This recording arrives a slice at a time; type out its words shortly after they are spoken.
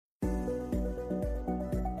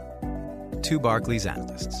two Barclays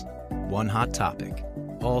analysts. One hot topic,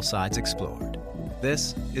 all sides explored.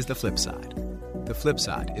 This is The Flip Side. The Flip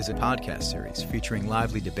Side is a podcast series featuring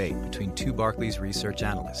lively debate between two Barclays research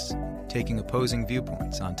analysts, taking opposing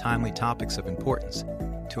viewpoints on timely topics of importance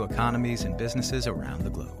to economies and businesses around the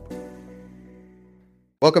globe.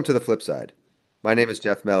 Welcome to The Flip Side. My name is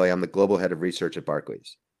Jeff Meli. I'm the Global Head of Research at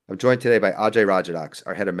Barclays. I'm joined today by Ajay Rajadhyaksha,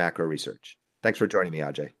 our Head of Macro Research. Thanks for joining me,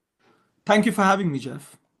 Ajay. Thank you for having me,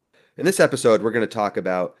 Jeff. In this episode, we're going to talk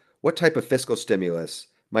about what type of fiscal stimulus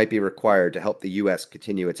might be required to help the U.S.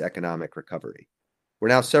 continue its economic recovery. We're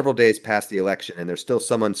now several days past the election, and there's still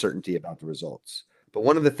some uncertainty about the results. But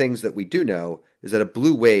one of the things that we do know is that a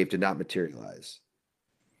blue wave did not materialize.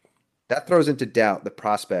 That throws into doubt the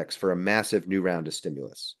prospects for a massive new round of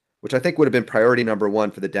stimulus, which I think would have been priority number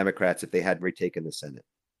one for the Democrats if they had retaken the Senate.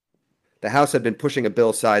 The House had been pushing a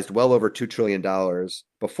bill sized well over $2 trillion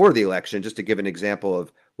before the election, just to give an example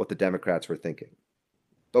of what the Democrats were thinking.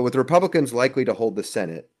 But with Republicans likely to hold the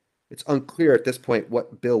Senate, it's unclear at this point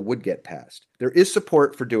what bill would get passed. There is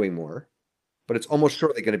support for doing more, but it's almost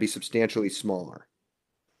surely going to be substantially smaller.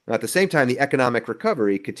 Now, at the same time, the economic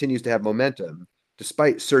recovery continues to have momentum,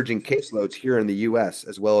 despite surging caseloads here in the U.S.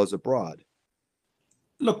 as well as abroad.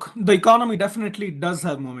 Look, the economy definitely does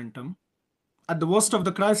have momentum. At the worst of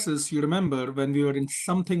the crisis, you remember when we were in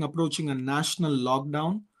something approaching a national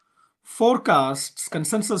lockdown, forecasts,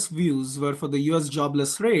 consensus views were for the US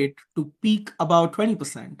jobless rate to peak about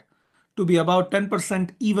 20%, to be about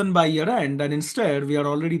 10% even by year end, and instead we are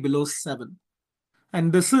already below 7.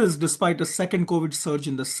 And this is despite a second COVID surge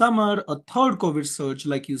in the summer, a third COVID surge,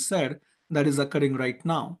 like you said, that is occurring right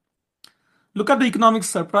now. Look at the economic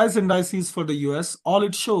surprise indices for the US. All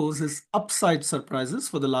it shows is upside surprises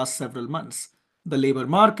for the last several months. The labor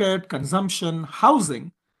market, consumption,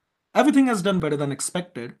 housing, everything has done better than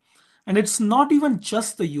expected. And it's not even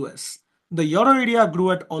just the US. The Euro area grew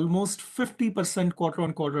at almost 50% quarter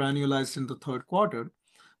on quarter annualized in the third quarter.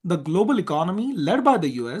 The global economy, led by the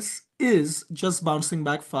US, is just bouncing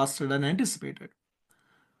back faster than anticipated.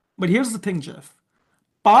 But here's the thing, Jeff.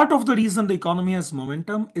 Part of the reason the economy has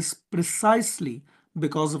momentum is precisely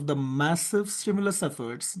because of the massive stimulus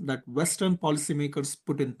efforts that Western policymakers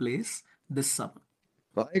put in place this summer.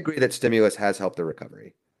 Well, I agree that stimulus has helped the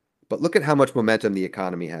recovery. But look at how much momentum the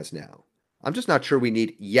economy has now. I'm just not sure we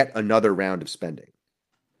need yet another round of spending.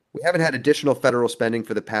 We haven't had additional federal spending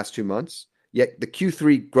for the past 2 months, yet the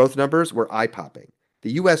Q3 growth numbers were eye-popping.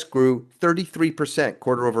 The US grew 33%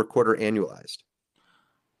 quarter over quarter annualized.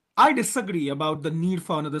 I disagree about the need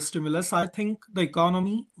for another stimulus. I think the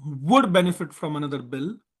economy would benefit from another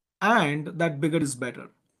bill, and that bigger is better.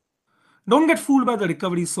 Don't get fooled by the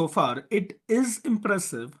recovery so far. It is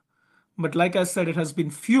impressive, but like I said, it has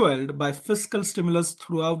been fueled by fiscal stimulus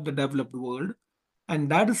throughout the developed world, and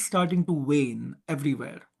that is starting to wane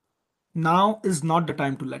everywhere. Now is not the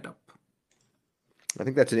time to let up. I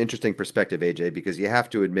think that's an interesting perspective, AJ, because you have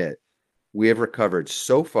to admit, we have recovered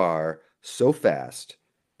so far, so fast,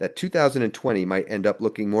 that 2020 might end up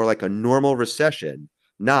looking more like a normal recession,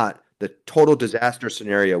 not the total disaster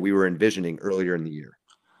scenario we were envisioning earlier in the year.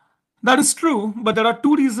 That is true, but there are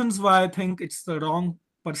two reasons why I think it's the wrong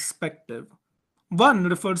perspective. One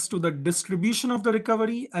refers to the distribution of the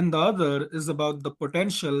recovery, and the other is about the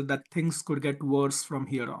potential that things could get worse from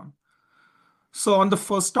here on. So, on the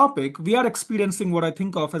first topic, we are experiencing what I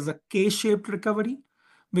think of as a K-shaped recovery,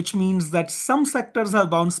 which means that some sectors have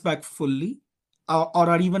bounced back fully or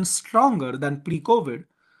are even stronger than pre-COVID,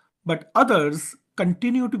 but others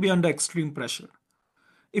continue to be under extreme pressure.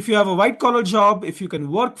 If you have a white-collar job, if you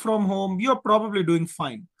can work from home, you're probably doing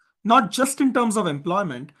fine. Not just in terms of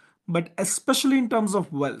employment, but especially in terms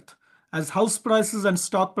of wealth, as house prices and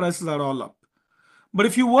stock prices are all up. But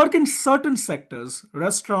if you work in certain sectors,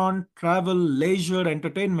 restaurant, travel, leisure,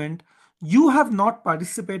 entertainment, you have not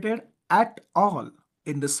participated at all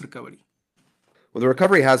in this recovery. Well, the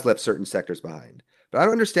recovery has left certain sectors behind, but I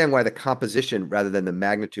don't understand why the composition rather than the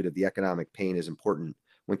magnitude of the economic pain is important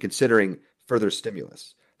when considering further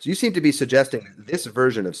stimulus. So you seem to be suggesting that this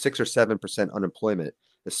version of 6 or 7% unemployment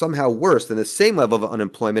is somehow worse than the same level of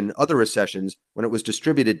unemployment in other recessions when it was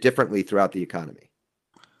distributed differently throughout the economy.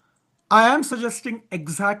 I am suggesting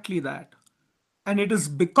exactly that. And it is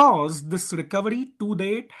because this recovery to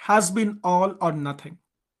date has been all or nothing.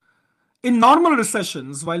 In normal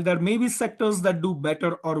recessions, while there may be sectors that do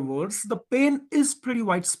better or worse, the pain is pretty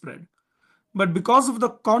widespread. But because of the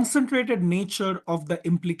concentrated nature of the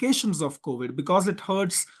implications of COVID, because it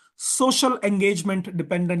hurts social engagement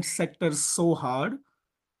dependent sectors so hard,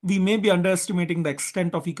 we may be underestimating the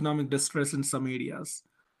extent of economic distress in some areas.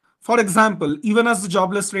 For example, even as the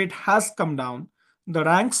jobless rate has come down, The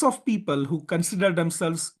ranks of people who consider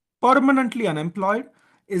themselves permanently unemployed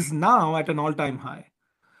is now at an all time high.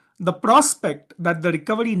 The prospect that the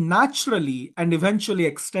recovery naturally and eventually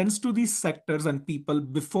extends to these sectors and people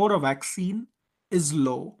before a vaccine is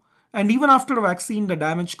low. And even after a vaccine, the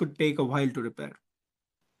damage could take a while to repair.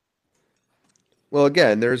 Well,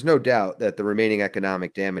 again, there is no doubt that the remaining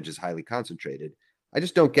economic damage is highly concentrated. I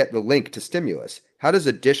just don't get the link to stimulus. How does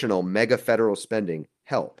additional mega federal spending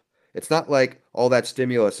help? It's not like all that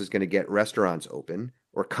stimulus is going to get restaurants open,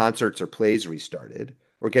 or concerts or plays restarted,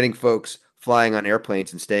 or getting folks flying on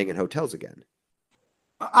airplanes and staying in hotels again.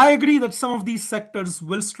 I agree that some of these sectors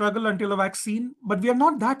will struggle until a vaccine, but we are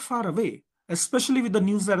not that far away, especially with the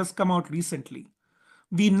news that has come out recently.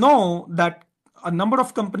 We know that a number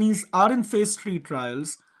of companies are in phase 3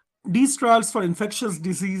 trials. These trials for infectious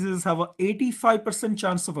diseases have an 85%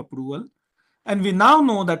 chance of approval. And we now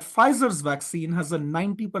know that Pfizer's vaccine has a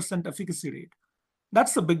 90% efficacy rate.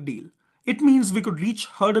 That's a big deal. It means we could reach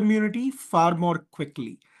herd immunity far more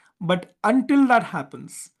quickly. But until that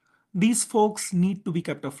happens, these folks need to be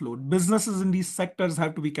kept afloat. Businesses in these sectors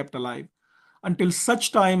have to be kept alive until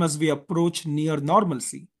such time as we approach near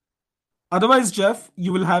normalcy. Otherwise, Jeff,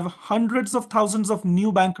 you will have hundreds of thousands of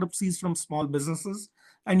new bankruptcies from small businesses,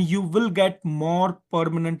 and you will get more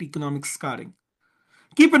permanent economic scarring.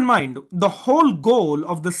 Keep in mind, the whole goal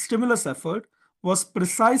of the stimulus effort was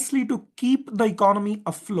precisely to keep the economy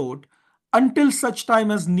afloat until such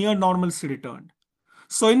time as near normalcy returned.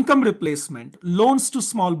 So, income replacement, loans to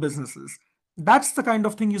small businesses, that's the kind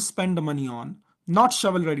of thing you spend the money on, not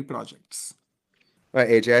shovel ready projects. All right,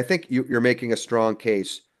 AJ, I think you're making a strong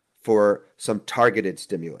case for some targeted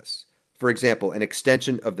stimulus. For example, an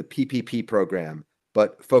extension of the PPP program,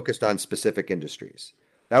 but focused on specific industries.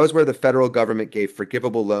 That was where the federal government gave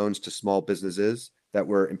forgivable loans to small businesses that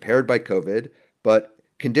were impaired by COVID, but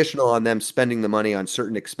conditional on them spending the money on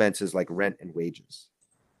certain expenses like rent and wages.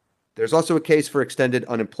 There's also a case for extended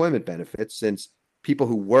unemployment benefits since people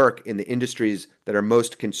who work in the industries that are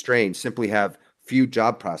most constrained simply have few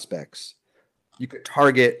job prospects. You could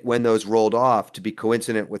target when those rolled off to be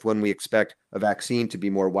coincident with when we expect a vaccine to be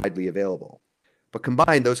more widely available. But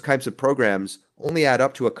combined, those kinds of programs only add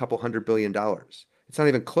up to a couple $100 billion. It's not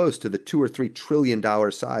even close to the $2 or $3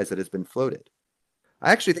 trillion size that has been floated.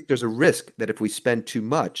 I actually think there's a risk that if we spend too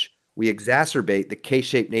much, we exacerbate the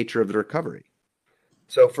K-shaped nature of the recovery.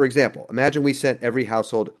 So, for example, imagine we sent every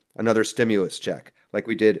household another stimulus check, like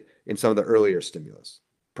we did in some of the earlier stimulus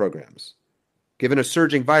programs. Given a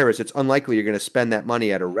surging virus, it's unlikely you're going to spend that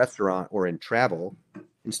money at a restaurant or in travel.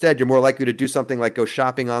 Instead, you're more likely to do something like go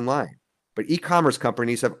shopping online. But e-commerce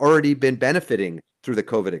companies have already been benefiting through the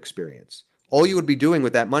COVID experience. All you would be doing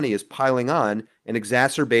with that money is piling on and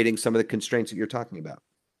exacerbating some of the constraints that you're talking about.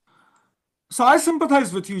 So I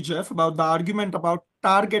sympathize with you, Jeff, about the argument about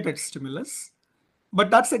targeted stimulus. But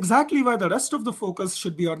that's exactly why the rest of the focus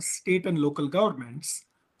should be on state and local governments,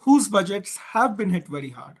 whose budgets have been hit very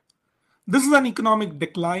hard. This is an economic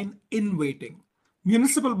decline in waiting.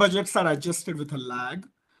 Municipal budgets are adjusted with a lag,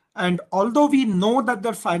 and although we know that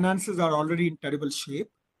their finances are already in terrible shape,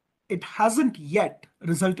 it hasn't yet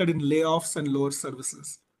resulted in layoffs and lower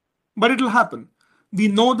services. But it'll happen. We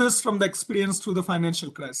know this from the experience through the financial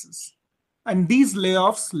crisis. And these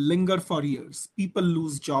layoffs linger for years. People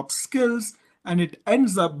lose job skills, and it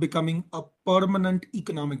ends up becoming a permanent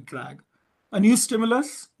economic drag. A new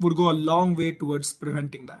stimulus would go a long way towards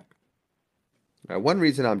preventing that. One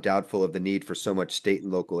reason I'm doubtful of the need for so much state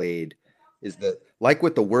and local aid is that, like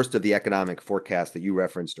with the worst of the economic forecast that you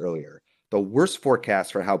referenced earlier, the worst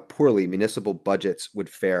forecasts for how poorly municipal budgets would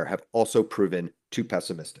fare have also proven too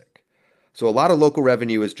pessimistic. So a lot of local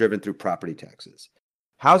revenue is driven through property taxes.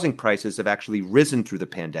 Housing prices have actually risen through the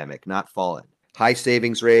pandemic, not fallen. High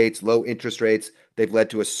savings rates, low interest rates, they've led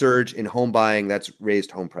to a surge in home buying that's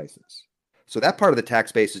raised home prices. So that part of the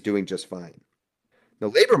tax base is doing just fine. The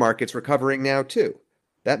labor market's recovering now too.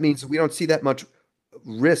 That means we don't see that much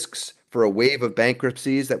risks for a wave of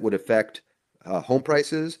bankruptcies that would affect home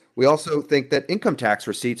prices. We also think that income tax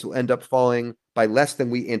receipts will end up falling by less than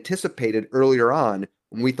we anticipated earlier on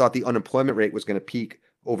when we thought the unemployment rate was going to peak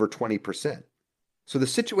over 20%. So the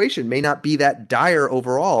situation may not be that dire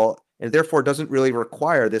overall, and therefore doesn't really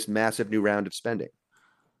require this massive new round of spending.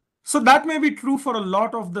 So that may be true for a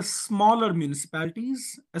lot of the smaller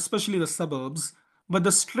municipalities, especially the suburbs, but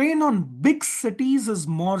the strain on big cities is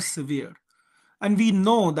more severe. And we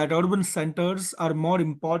know that urban centers are more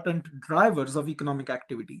important drivers of economic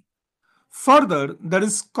activity. Further, there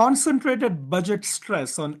is concentrated budget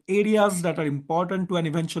stress on areas that are important to an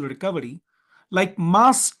eventual recovery, like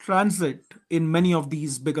mass transit in many of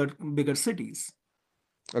these bigger cities.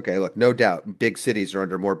 Okay, look, no doubt, big cities are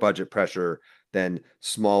under more budget pressure than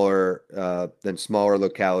smaller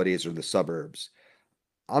localities or the suburbs.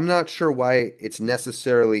 I'm not sure why it's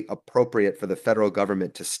necessarily appropriate for the federal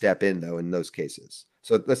government to step in, though, in those cases.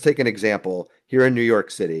 So let's take an example. Here in New York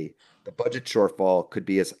City, the budget shortfall could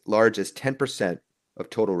be as large as 10% of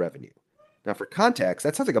total revenue. Now, for context,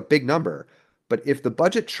 that sounds like a big number, but if the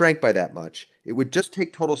budget shrank by that much, it would just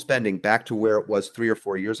take total spending back to where it was 3 or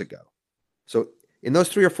 4 years ago. So in those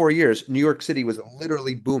 3 or 4 years, New York City was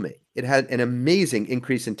literally booming. It had an amazing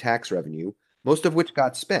increase in tax revenue, most of which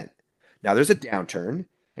got spent. Now there's a downturn,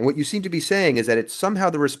 and what you seem to be saying is that it's somehow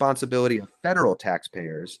the responsibility of federal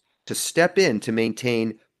taxpayers to step in to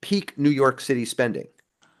maintain peak New York City spending.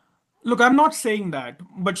 Look, I'm not saying that,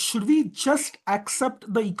 but should we just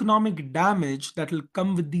accept the economic damage that will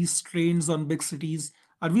come with these strains on big cities?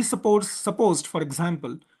 Are we supposed, for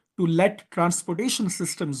example, to let transportation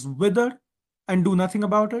systems wither and do nothing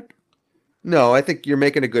about it? No, I think you're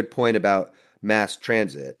making a good point about mass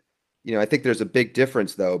transit. I think there's a big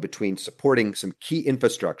difference, though, between supporting some key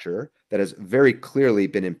infrastructure that has very clearly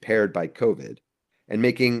been impaired by COVID and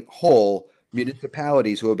making whole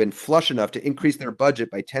municipalities who have been flush enough to increase their budget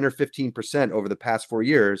by 10 or 15% over the past 4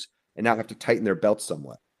 years and now have to tighten their belts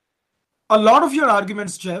somewhat. A lot of your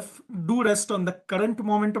arguments, Jeff, do rest on the current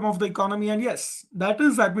momentum of the economy, and yes, that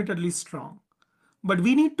is admittedly strong. But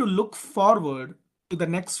we need to look forward to the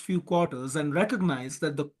next few quarters and recognize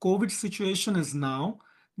that the COVID situation is now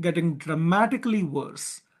getting dramatically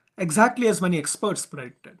worse, exactly as many experts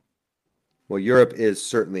predicted. Well, Europe is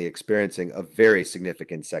certainly experiencing a very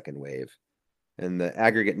significant second wave, and the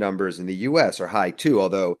aggregate numbers in the US are high too,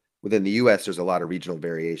 although within the US there's a lot of regional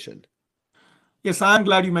variation. Yes, I'm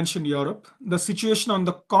glad you mentioned Europe. The situation on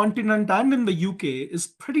the continent and in the UK is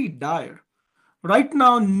pretty dire. Right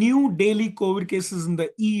now, new daily COVID cases in the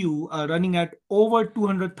EU are running at over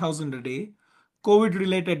 200,000 a day. COVID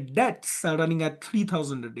related deaths are running at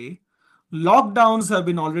 3,000 a day. Lockdowns have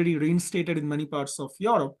been already reinstated in many parts of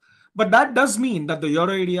Europe. But that does mean that the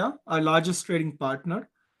euro area, our largest trading partner,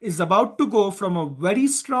 is about to go from a very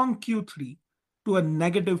strong Q3 to a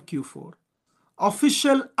negative Q4.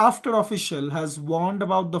 Official after official has warned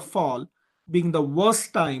about the fall being the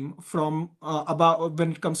worst time from about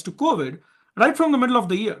when it comes to COVID, right from the middle of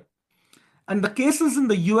the year. And the cases in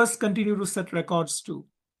the US continue to set records too.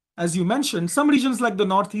 As you mentioned, some regions like the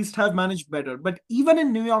Northeast have managed better, but even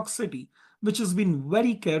in New York City, which has been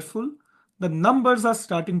very careful, the numbers are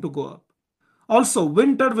starting to go up. Also,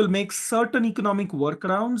 winter will make certain economic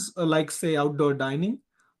workarounds, like say outdoor dining,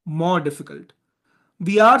 more difficult.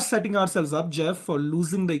 We are setting ourselves up, Jeff, for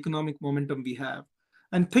losing the economic momentum we have.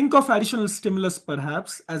 And think of additional stimulus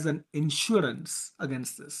perhaps as an insurance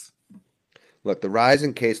against this. Look, the rise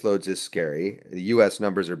in caseloads is scary. The US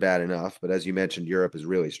numbers are bad enough, but as you mentioned, Europe is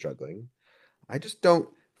really struggling. I just don't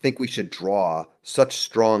think we should draw such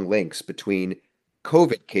strong links between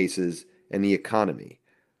COVID cases and the economy.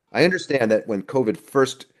 I understand that when COVID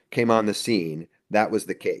first came on the scene, that was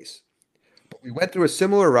the case. But we went through a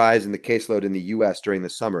similar rise in the caseload in the US during the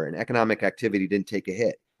summer, and economic activity didn't take a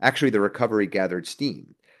hit. Actually, the recovery gathered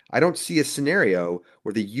steam. I don't see a scenario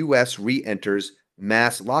where the US re enters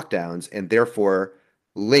mass lockdowns and therefore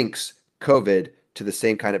links COVID to the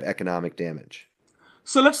same kind of economic damage.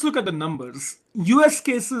 So let's look at the numbers. US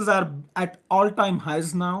cases are at all time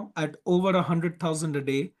highs now, at over 100,000 a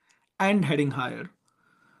day and heading higher.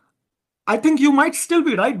 I think you might still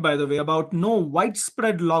be right, by the way, about no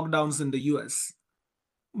widespread lockdowns in the US.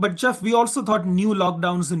 But Jeff, we also thought new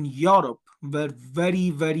lockdowns in Europe were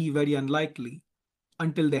very, very, very unlikely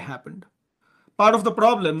until they happened. Part of the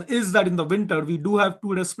problem is that in the winter, we do have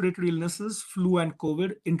two respiratory illnesses, flu and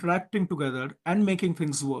COVID, interacting together and making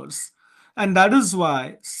things worse. And that is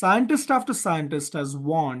why scientist after scientist has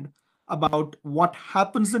warned about what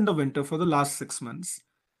happens in the winter for the last 6 months.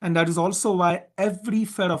 And that is also why every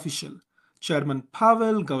Fed official, Chairman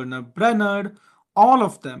Powell, Governor Brenner, all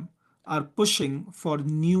of them are pushing for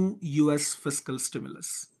new US fiscal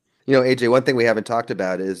stimulus. AJ, one thing we haven't talked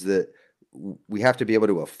about is that we have to be able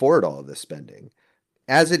to afford all of this spending.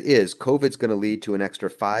 As it is, COVID's going to lead to an extra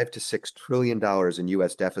 $5 to $6 trillion in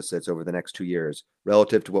US deficits over the next 2 years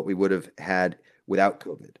relative to what we would have had without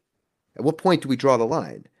COVID. At what point do we draw the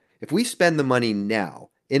line? If we spend the money now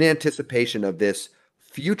in anticipation of this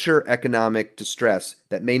future economic distress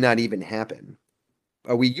that may not even happen,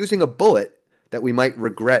 are we using a bullet that we might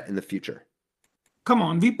regret in the future? Come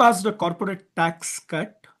on, we passed a corporate tax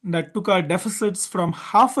cut that took our deficits from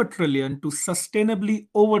half a trillion to sustainably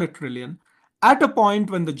over a trillion at a point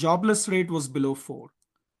when the jobless rate was below 4.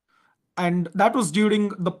 And that was during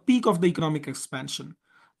the peak of the economic expansion.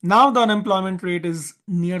 Now the unemployment rate is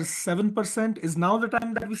near 7%. Is now the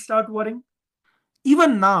time that we start worrying?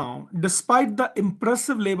 Even now, despite the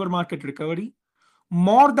impressive labor market recovery,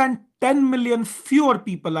 more than 10 million fewer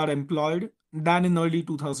people are employed than in early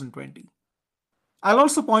 2020. I'll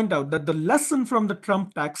also point out that the lesson from the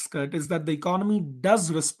Trump tax cut is that the economy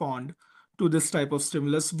does respond to this type of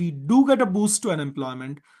stimulus. We do get a boost to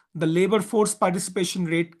unemployment. The labor force participation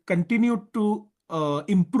rate continued to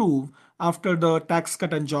improve after the Tax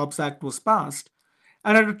Cut and Jobs Act was passed.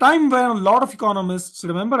 And at a time when a lot of economists,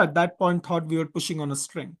 remember, at that point thought we were pushing on a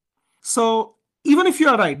string. So even if you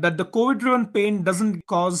are right that the COVID driven pain doesn't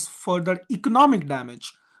cause further economic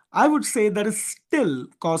damage, I would say there is still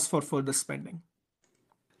cause for further spending.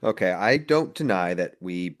 Okay, I don't deny that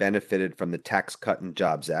we benefited from the Tax Cut and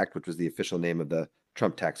Jobs Act, which was the official name of the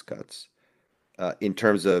Trump tax cuts, in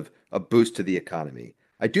terms of a boost to the economy.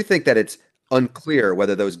 I do think that it's unclear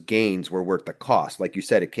whether those gains were worth the cost. Like you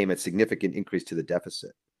said, it came at significant increase to the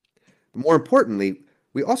deficit. More importantly,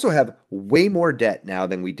 we also have way more debt now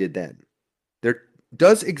than we did then. There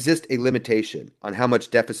does exist a limitation on how much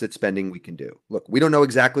deficit spending we can do. Look, we don't know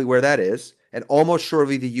exactly where that is, and almost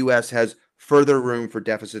surely the US has further room for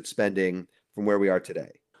deficit spending from where we are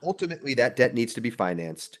today. Ultimately, that debt needs to be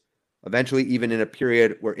financed. Eventually, even in a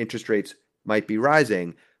period where interest rates might be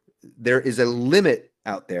rising, there is a limit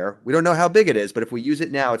out there. We don't know how big it is, but if we use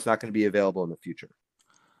it now, it's not going to be available in the future.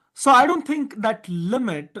 So I don't think that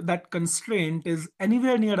limit, that constraint is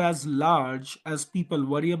anywhere near as large as people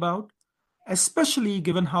worry about, especially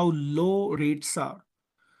given how low rates are.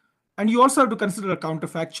 And you also have to consider a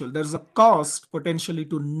counterfactual. There's a cost potentially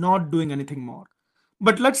to not doing anything more.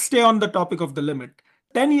 But let's stay on the topic of the limit.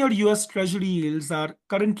 10-year US Treasury yields are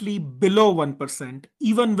currently below 1%,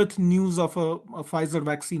 even with news of a Pfizer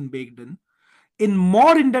vaccine baked in. In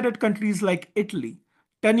more indebted countries like Italy,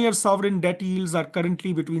 10-year sovereign debt yields are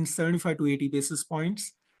currently between 75 to 80 basis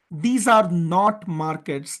points. These are not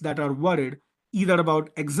markets that are worried either about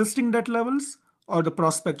existing debt levels or the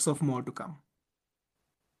prospects of more to come.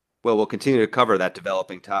 Well, we'll continue to cover that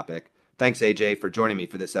developing topic. Thanks, AJ, for joining me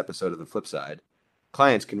for this episode of The Flip Side.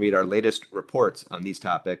 Clients can read our latest reports on these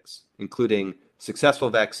topics, including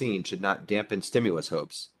Successful Vaccine Should Not Dampen Stimulus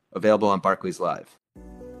Hopes, available on Barclays Live.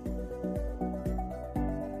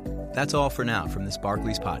 That's all for now from this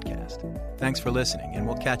Barclays podcast. Thanks for listening, and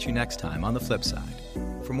we'll catch you next time on The Flip Side.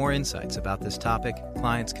 For more insights about this topic,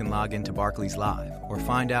 clients can log into Barclays Live or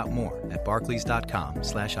find out more at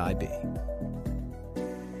barclays.com/IB.